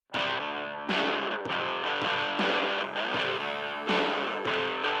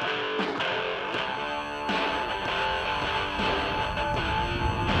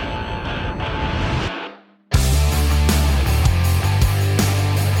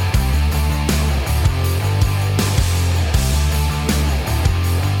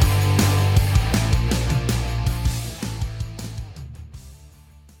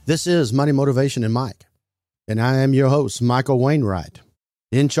This is Money, Motivation, and Mike, and I am your host, Michael Wainwright.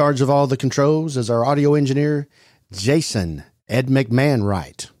 In charge of all the controls is our audio engineer, Jason Ed McMahon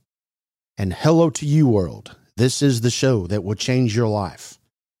Wright. And hello to you, world. This is the show that will change your life.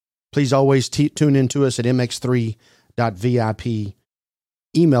 Please always tune in to us at mx3.vip.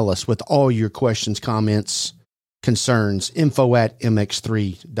 Email us with all your questions, comments, concerns,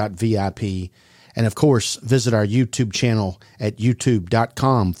 info@mx3.vip. And of course, visit our YouTube channel at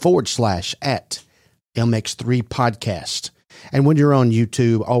youtube.com/@MX3podcast. And when you're on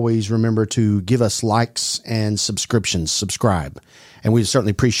YouTube, always remember to give us likes and subscribe. And we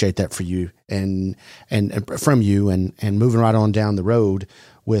certainly appreciate that for you and from you and moving right on down the road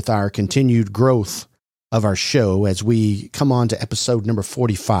with our continued growth of our show as we come on to episode number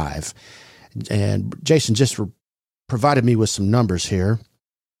 45. And Jason just provided me with some numbers here.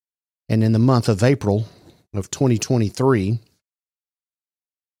 And in the month of April of 2023,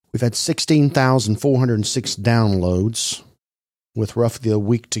 we've had 16,406 downloads with roughly a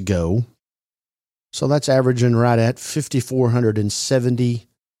week to go. So that's averaging right at 5,470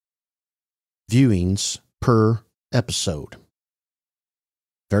 viewings per episode.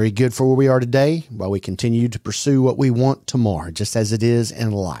 Very good for where we are today while we continue to pursue what we want tomorrow, just as it is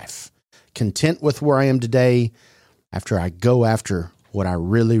in life. Content with where I am today after I go after what I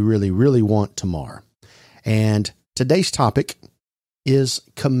really, really, really want tomorrow. And today's topic is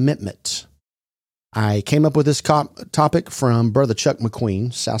commitment. I came up with this topic from Brother Chuck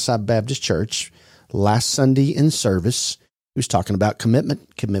McQueen, Southside Baptist Church, last Sunday in service. He was talking about commitment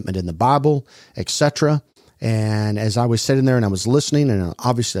in the Bible, etc. And as I was sitting there and I was listening, and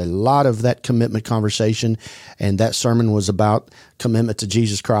obviously a lot of that commitment conversation and that sermon was about commitment to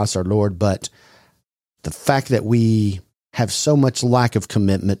Jesus Christ our Lord. But the fact that we have so much lack of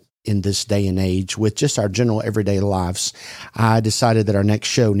commitment in this day and age with just our general everyday lives, I decided that our next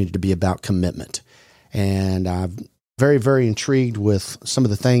show needed to be about commitment. And I'm very, very intrigued with some of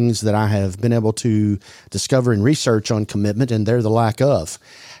the things that I have been able to discover and research on commitment, and they're the lack of.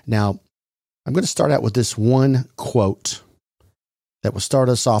 Now, I'm going to start out with this one quote that will start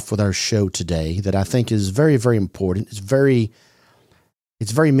us off with our show today that I think is very, very important. It's very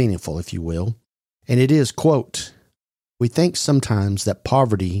meaningful, if you will. And it is, quote, "We think sometimes that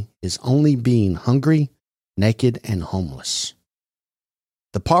poverty is only being hungry, naked, and homeless.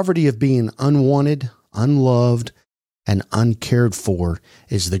 The poverty of being unwanted, unloved, and uncared for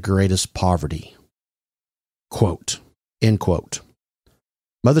is the greatest poverty." Quote, end quote.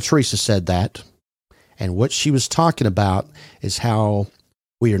 Mother Teresa said that, and what she was talking about is how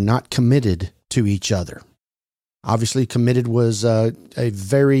we are not committed to each other. Obviously, committed was a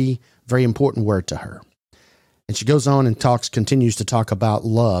very, very important word to her. And she goes on and continues to talk about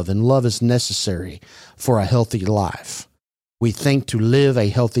love, and love is necessary for a healthy life. We think to live a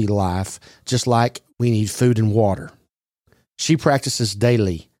healthy life just like we need food and water. She practices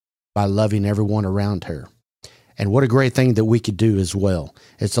daily by loving everyone around her. And what a great thing that we could do as well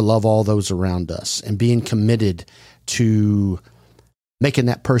is to love all those around us and being committed to making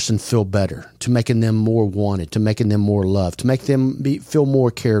that person feel better, to making them more wanted, to making them more loved, to make them feel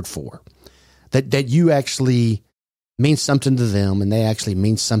more cared for. That you actually mean something to them and they actually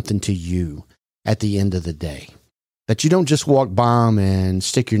mean something to you at the end of the day. That you don't just walk by them and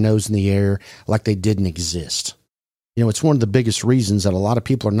stick your nose in the air like they didn't exist. You know, it's one of the biggest reasons that a lot of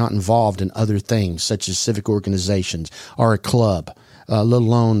people are not involved in other things, such as civic organizations or a club, let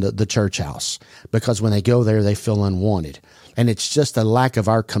alone the church house, because when they go there, they feel unwanted. And it's just a lack of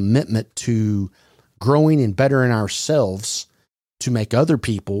our commitment to growing and bettering ourselves to make other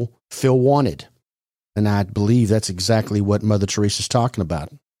people feel wanted. And I believe that's exactly what Mother Teresa's talking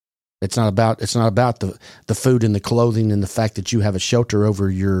about. It's not about the food and the clothing and the fact that you have a shelter over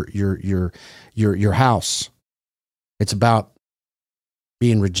your house. It's about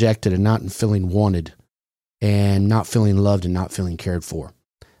being rejected and not feeling wanted and not feeling loved and not feeling cared for.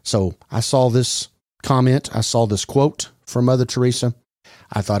 So I saw this comment. I saw this quote from Mother Teresa.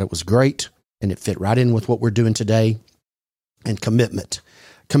 I thought it was great and it fit right in with what we're doing today. And commitment,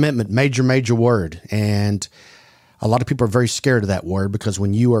 major word. And a lot of people are very scared of that word because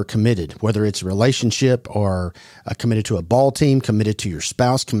when you are committed, whether it's a relationship or committed to a ball team, committed to your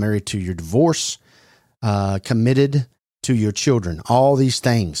spouse, committed to your divorce, committed to your children, all these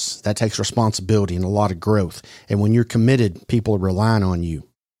things, that takes responsibility and a lot of growth. And when you're committed, people are relying on you.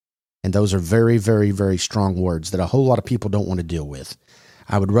 And those are very, very, very strong words that a whole lot of people don't want to deal with.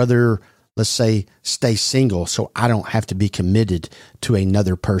 I would rather, let's say, stay single so I don't have to be committed to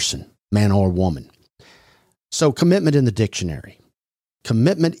another person, man or woman. So commitment in the dictionary.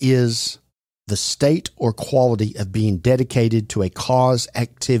 Commitment is the state or quality of being dedicated to a cause,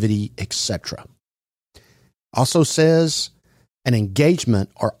 activity, etc. Also says an engagement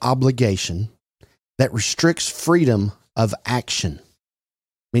or obligation that restricts freedom of action.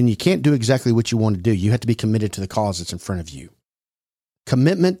 I mean, you can't do exactly what you want to do. You have to be committed to the cause that's in front of you.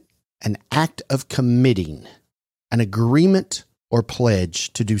 Commitment, an act of committing, an agreement or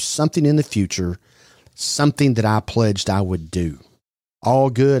pledge to do something in the future, something that I pledged I would do. All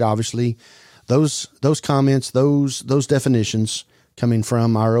good, obviously. Those comments, those definitions coming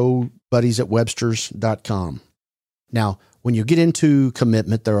from our old buddies at Websters.com. Now, when you get into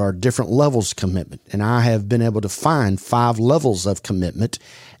commitment, there are different levels of commitment, and I have been able to find 5 levels of commitment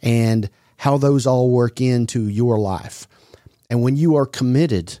and how those all work into your life. And when you are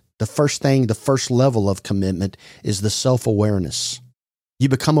committed, the first level of commitment is the self-awareness. You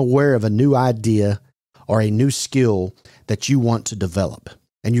become aware of a new idea or a new skill that you want to develop,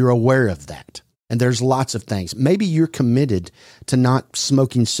 and you're aware of that. And there's lots of things. Maybe you're committed to not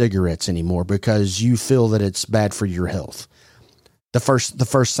smoking cigarettes anymore because you feel that it's bad for your health. The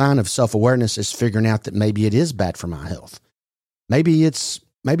first sign of self-awareness is figuring out that maybe it is bad for my health. Maybe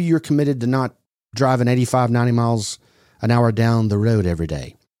you're committed to not driving 85, 90 miles an hour down the road every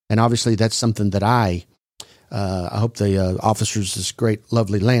day. And obviously that's something that I hope the officers, this great,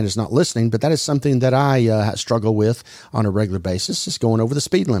 lovely land is not listening, but that is something that I struggle with on a regular basis, is going over the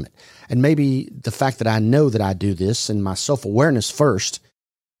speed limit. And maybe the fact that I know that I do this and my self-awareness first,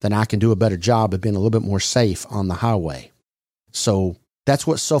 then I can do a better job of being a little bit more safe on the highway. So that's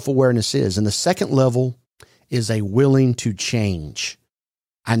what self-awareness is. And the second level is a willing to change.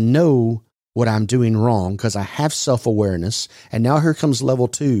 I know what I'm doing wrong because I have self-awareness. And now here comes level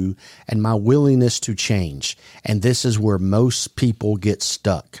 2 and my willingness to change. And this is where most people get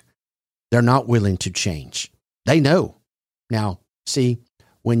stuck. They're not willing to change. They know. Now, see,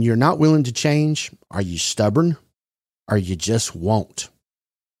 when you're not willing to change, are you stubborn or you just won't?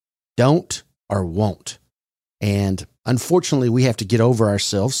 Don't or won't. And unfortunately, we have to get over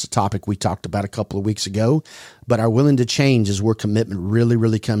ourselves, the topic we talked about a couple of weeks ago, but our willing to change is where commitment really,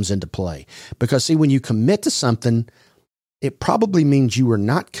 really comes into play. Because see, when you commit to something, it probably means you were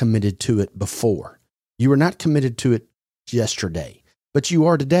not committed to it before. You were not committed to it yesterday, but you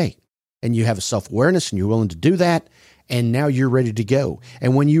are today. And you have a self-awareness and you're willing to do that. And now you're ready to go.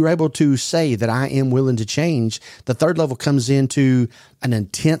 And when you're able to say that I am willing to change, the third level comes into an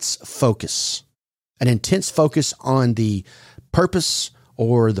intense focus. An intense focus on the purpose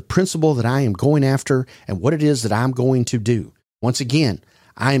or the principle that I am going after and what it is that I'm going to do. Once again,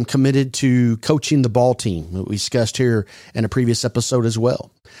 I am committed to coaching the ball team that we discussed here in a previous episode as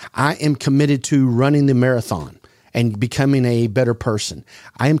well. I am committed to running the marathon and becoming a better person.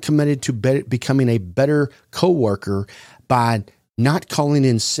 I am committed to becoming a better coworker by not calling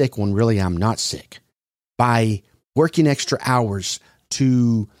in sick when really I'm not sick, by working extra hours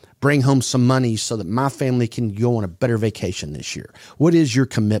to bring home some money so that my family can go on a better vacation this year. What is your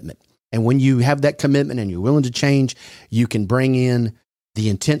commitment? And when you have that commitment and you're willing to change, you can bring in the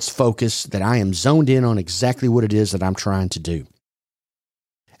intense focus that I am zoned in on exactly what it is that I'm trying to do.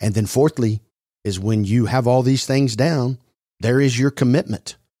 And then fourthly is when you have all these things down, there is your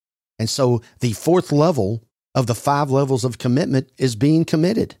commitment. And so the fourth level of the 5 levels of commitment is being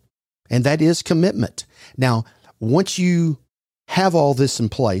committed. And that is commitment. Now, once you have all this in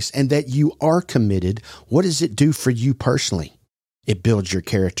place and that you are committed, what does it do for you personally? It builds your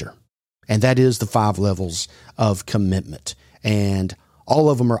character. And that is the 5 levels of commitment. And all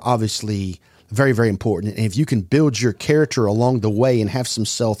of them are obviously very, very important. And if you can build your character along the way and have some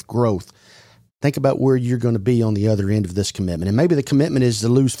self-growth, think about where you're going to be on the other end of this commitment. And maybe the commitment is to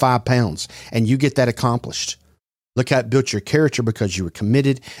lose 5 pounds and you get that accomplished. Look how it built your character because you were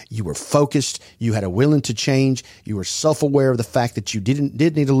committed, you were focused, you had a willing to change, you were self-aware of the fact that you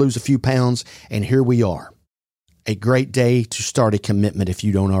did need to lose a few pounds, and here we are. A great day to start a commitment if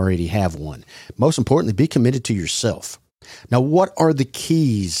you don't already have one. Most importantly, be committed to yourself. Now, what are the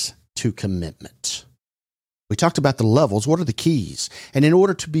keys to commitment? We talked about the levels. What are the keys? And in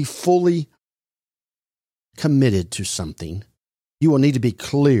order to be fully committed to something, you will need to be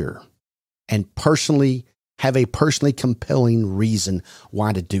clear and have a personally compelling reason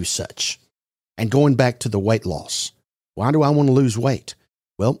why to do such. And going back to the weight loss, why do I want to lose weight?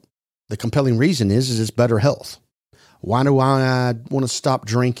 Well, the compelling reason is it's better health. Why do I want to stop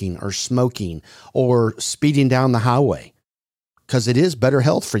drinking or smoking or speeding down the highway? Because it is better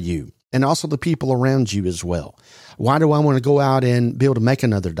health for you and also the people around you as well. Why do I want to go out and be able to make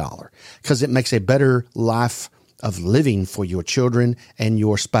another dollar? Because it makes a better life of living for your children and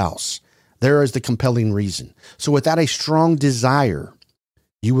your spouse. There is the compelling reason. So without a strong desire,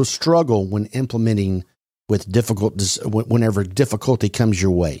 You will struggle when implementing with whenever difficulty comes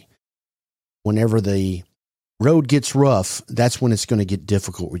your way. Whenever the road gets rough, that's when it's going to get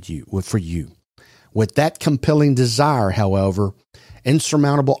difficult for you. With that compelling desire, however,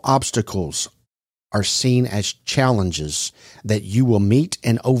 insurmountable obstacles are seen as challenges that you will meet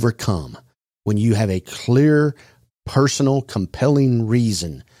and overcome when you have a clear, personal, compelling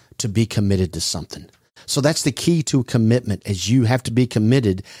reason to be committed to something. So that's the key to commitment, is you have to be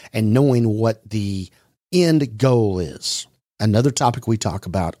committed and knowing what the end goal is. Another topic we talk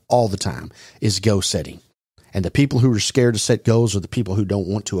about all the time is goal setting. And the people who are scared to set goals are the people who don't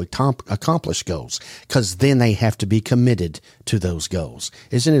want to accomplish goals, because then they have to be committed to those goals.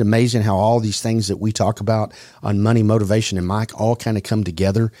 Isn't it amazing how all these things that we talk about on Money, Motivation, and Mike all kind of come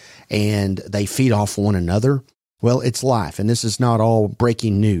together and they feed off one another? Well, it's life, and this is not all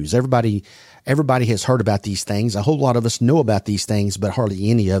breaking news. Everybody has heard about these things. A whole lot of us know about these things, but hardly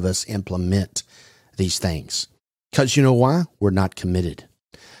any of us implement these things. Because you know why? We're not committed.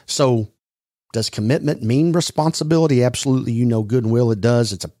 So does commitment mean responsibility? Absolutely. You know good and well it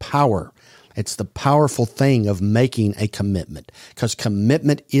does. It's a power. It's the powerful thing of making a commitment, because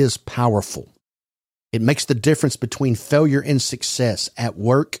commitment is powerful. It makes the difference between failure and success at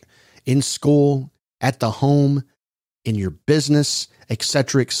work, in school, at the home, in your business,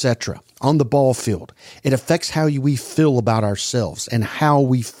 etc., on the ball field. It affects how we feel about ourselves and how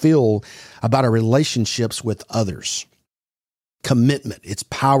we feel about our relationships with others. Commitment, it's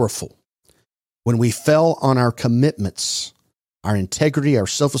powerful. When we fail on our commitments, our integrity, our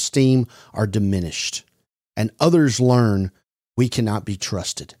self-esteem are diminished, and others learn we cannot be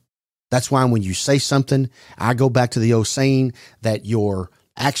trusted. That's why when you say something, I go back to the old saying that your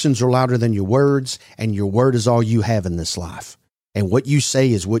actions are louder than your words, and your word is all you have in this life. And what you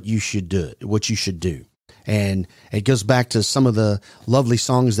say is what you should do. And it goes back to some of the lovely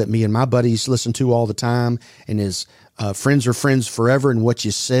songs that me and my buddies listen to all the time, and is friends are friends forever, and what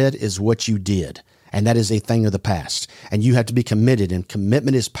you said is what you did. And that is a thing of the past. And you have to be committed, and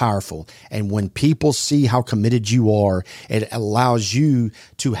commitment is powerful. And when people see how committed you are, it allows you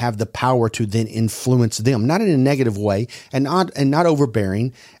to have the power to then influence them, not in a negative way, and not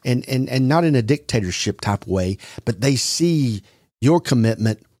overbearing, and not in a dictatorship type way, but they see your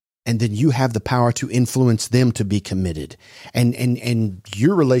commitment, and then you have the power to influence them to be committed. And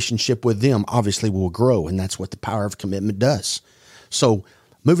your relationship with them obviously will grow, and that's what the power of commitment does. So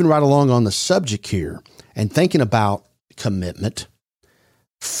moving right along on the subject here and thinking about commitment,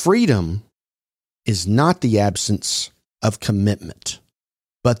 freedom is not the absence of commitment,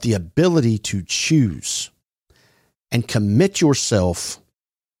 but the ability to choose and commit yourself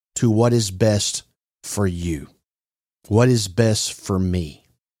to what is best for you, what is best for me.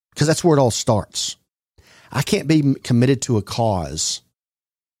 Because that's where it all starts. I can't be committed to a cause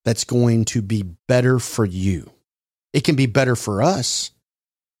that's going to be better for you. It can be better for us,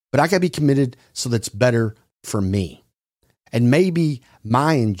 but I got to be committed so that's better for me. And maybe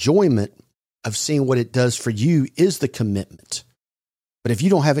my enjoyment of seeing what it does for you is the commitment. But if you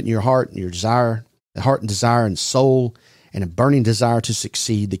don't have it in your heart and your desire, the heart and desire and soul, and a burning desire to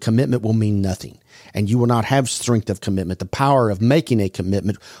succeed, the commitment will mean nothing. And you will not have strength of commitment. The power of making a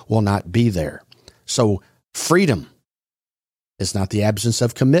commitment will not be there. So freedom is not the absence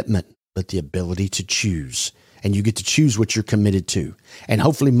of commitment, but the ability to choose. And you get to choose what you're committed to. And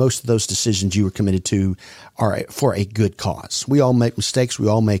hopefully most of those decisions you are committed to are for a good cause. We all make mistakes. We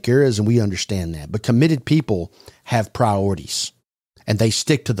all make errors, and we understand that. But committed people have priorities, and they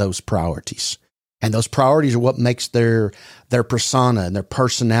stick to those priorities. And those priorities are what makes their persona and their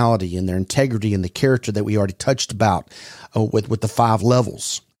personality and their integrity and the character that we already touched about with the 5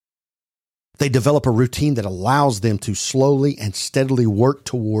 levels. They develop a routine that allows them to slowly and steadily work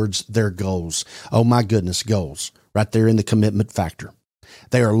towards their goals. Oh my goodness, goals, right there in the commitment factor.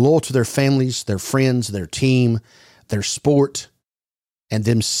 They are loyal to their families, their friends, their team, their sport, and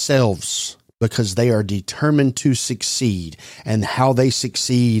themselves, because they are determined to succeed. And how they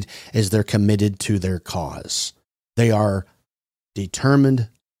succeed is they're committed to their cause. They are determined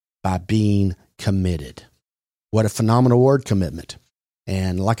by being committed. What a phenomenal word, commitment.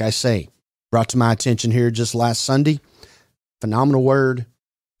 And like I say, brought to my attention here just last Sunday, phenomenal word.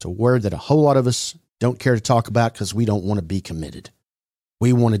 It's a word that a whole lot of us don't care to talk about because we don't want to be committed.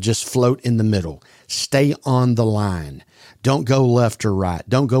 We want to just float in the middle. Stay on the line. Don't go left or right.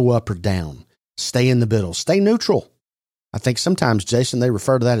 Don't go up or down. Stay in the middle. Stay neutral. I think sometimes, Jason, they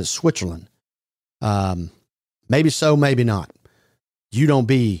refer to that as Switzerland. Maybe so, maybe not. You don't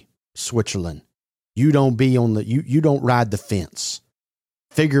be Switzerland. You don't be you don't ride the fence.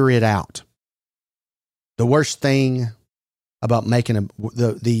 Figure it out. The worst thing about making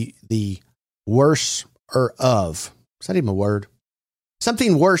the worse or of, is that even a word?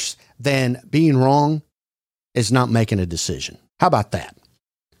 Something worse than being wrong is not making a decision. How about that?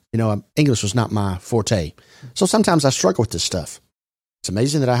 English was not my forte. So sometimes I struggle with this stuff. It's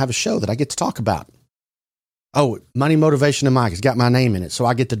amazing that I have a show that I get to talk about. Oh, Money, Motivation, and Mike has got my name in it, so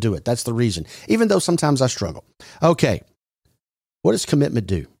I get to do it. That's the reason, even though sometimes I struggle. Okay, what does commitment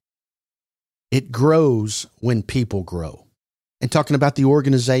do? It grows when people grow. And talking about the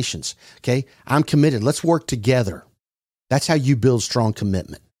organizations, okay, I'm committed. Let's work together. That's how you build strong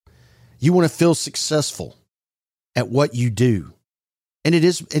commitment. You want to feel successful at what you do. And it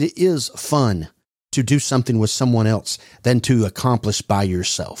is fun to do something with someone else than to accomplish by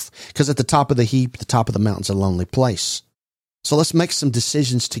yourself. Because at the top of the heap, the top of the mountain's a lonely place. So let's make some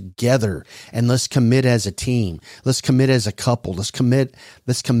decisions together and let's commit as a team. Let's commit as a couple. Let's commit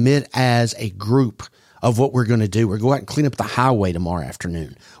as a group of what we're going to do. We're going to go out and clean up the highway tomorrow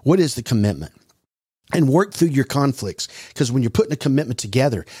afternoon. What is the commitment? And work through your conflicts, because when you're putting a commitment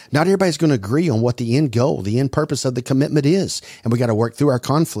together, not everybody's going to agree on what the end goal, the end purpose of the commitment is. And we got to work through our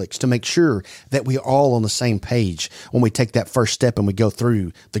conflicts to make sure that we're all on the same page when we take that first step and we go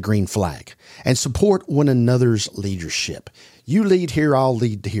through the green flag. And support one another's leadership. You lead here, I'll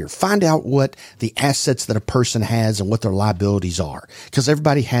lead here. Find out what the assets that a person has and what their liabilities are, because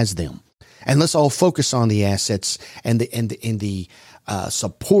everybody has them. And let's all focus on the assets and the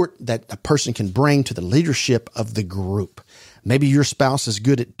support that a person can bring to the leadership of the group. Maybe your spouse is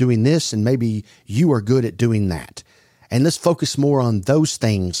good at doing this, and maybe you are good at doing that. And let's focus more on those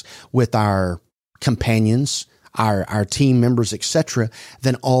things with our companions, our team members, etc.,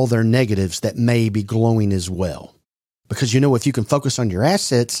 than all their negatives that may be glowing as well. Because if you can focus on your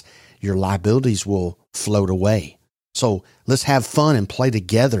assets, your liabilities will float away. So let's have fun and play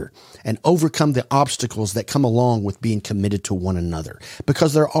together and overcome the obstacles that come along with being committed to one another.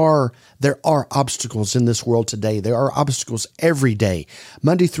 Because there are obstacles in this world today. There are obstacles every day,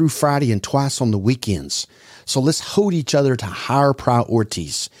 Monday through Friday and twice on the weekends. So let's hold each other to higher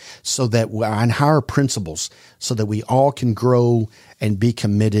priorities and higher principles so that we all can grow and be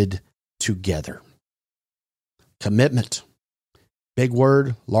committed together. Commitment. Big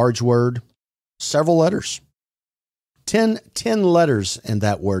word, large word, several letters. 10 letters in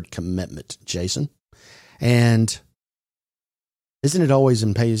that word commitment, Jason. And isn't it always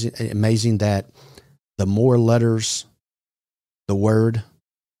amazing that the more letters, the word,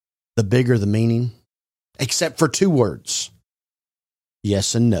 the bigger the meaning, except for two words,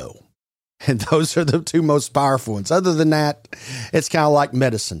 yes and no. And those are the two most powerful ones. Other than that, it's kind of like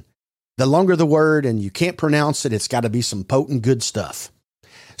medicine. The longer the word and you can't pronounce it, it's got to be some potent good stuff.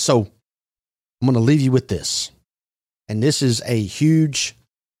 So I'm going to leave you with this. And this is a huge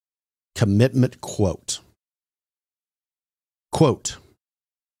commitment quote. Quote,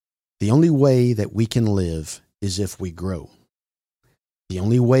 "The only way that we can live is if we grow. The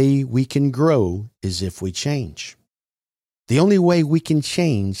only way we can grow is if we change. The only way we can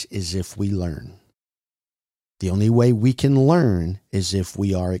change is if we learn. The only way we can learn is if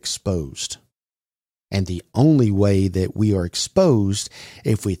we are exposed. And the only way that we are exposed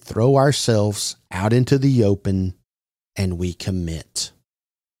if we throw ourselves out into the open and we commit."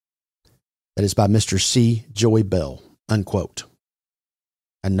 That is by Mr. C. Joy Bell, unquote.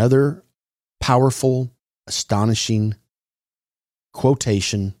 Another powerful, astonishing quote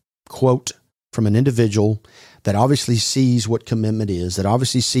from an individual that obviously sees what commitment is, that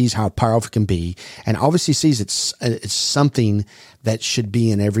obviously sees how powerful it can be, and obviously sees it's something that should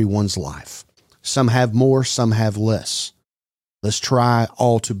be in everyone's life. Some have more, some have less. Let's try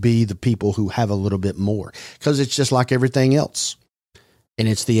all to be the people who have a little bit more, because it's just like everything else. And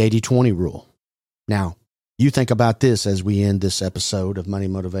it's the 80-20 rule. Now, you think about this as we end this episode of Money,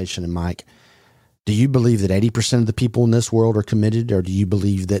 Motivation, and Mike. Do you believe that 80% of the people in this world are committed, or do you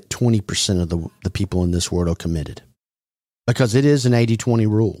believe that 20% of the people in this world are committed? Because it is an 80-20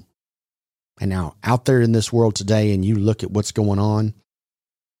 rule. And now, out there in this world today, and you look at what's going on,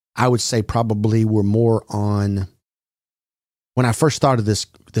 I would say probably we're more on... When I first thought of this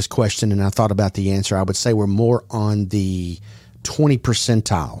question and I thought about the answer, I would say we're more on the 20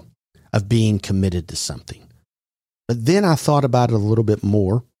 percentile of being committed to something. But then I thought about it a little bit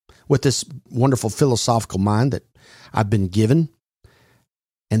more with this wonderful philosophical mind that I've been given.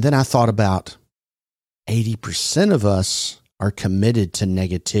 And then I thought about 80% of us are committed to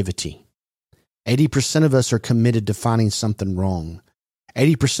negativity. 80% of us are committed to finding something wrong.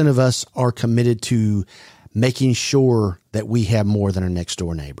 80% of us are committed to making sure that we have more than our next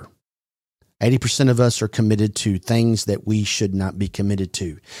door neighbor. 80% of us are committed to things that we should not be committed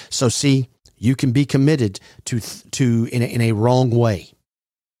to. So see, You can be committed in a wrong way.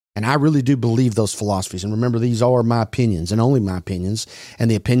 And I really do believe those philosophies. And remember, these are my opinions and only my opinions and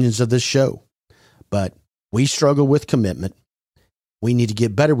the opinions of this show. But we struggle with commitment. We need to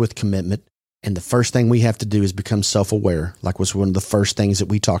get better with commitment. And the first thing we have to do is become self-aware, like was one of the first things that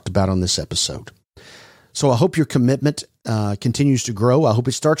we talked about on this episode. So I hope your commitment continues to grow. I hope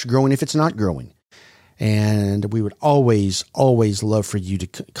it starts growing if it's not growing. And we would always, always love for you to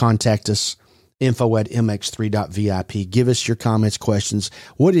contact us, info@mx3.vip. Give us your comments, questions.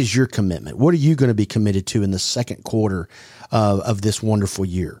 What is your commitment? What are you going to be committed to in the second quarter of this wonderful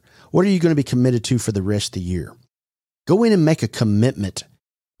year? What are you going to be committed to for the rest of the year? Go in and make a commitment.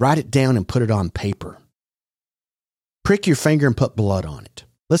 Write it down and put it on paper. Prick your finger and put blood on it.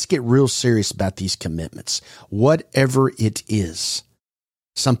 Let's get real serious about these commitments. Whatever it is.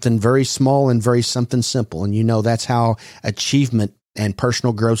 Something very small and very something simple. And you know that's how achievement and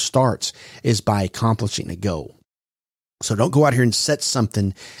personal growth starts, is by accomplishing a goal. So don't go out here and set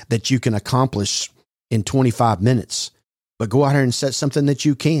something that you can accomplish in 25 minutes, but go out here and set something that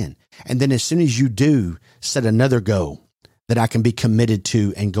you can. And then as soon as you do, set another goal that I can be committed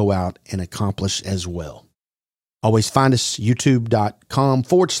to and go out and accomplish as well. Always find us,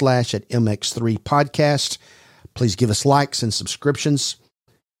 youtube.com/@MX3 podcast. Please give us likes and subscriptions.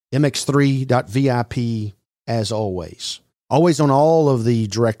 MX3.VIP as always. Always on all of the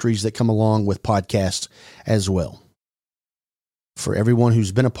directories that come along with podcasts as well. For everyone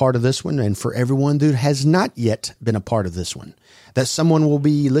who's been a part of this one, and for everyone who has not yet been a part of this one, that someone will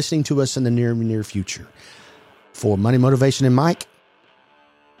be listening to us in the near future. For Money, Motivation, and Mike,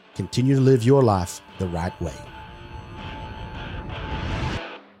 continue to live your life the right way.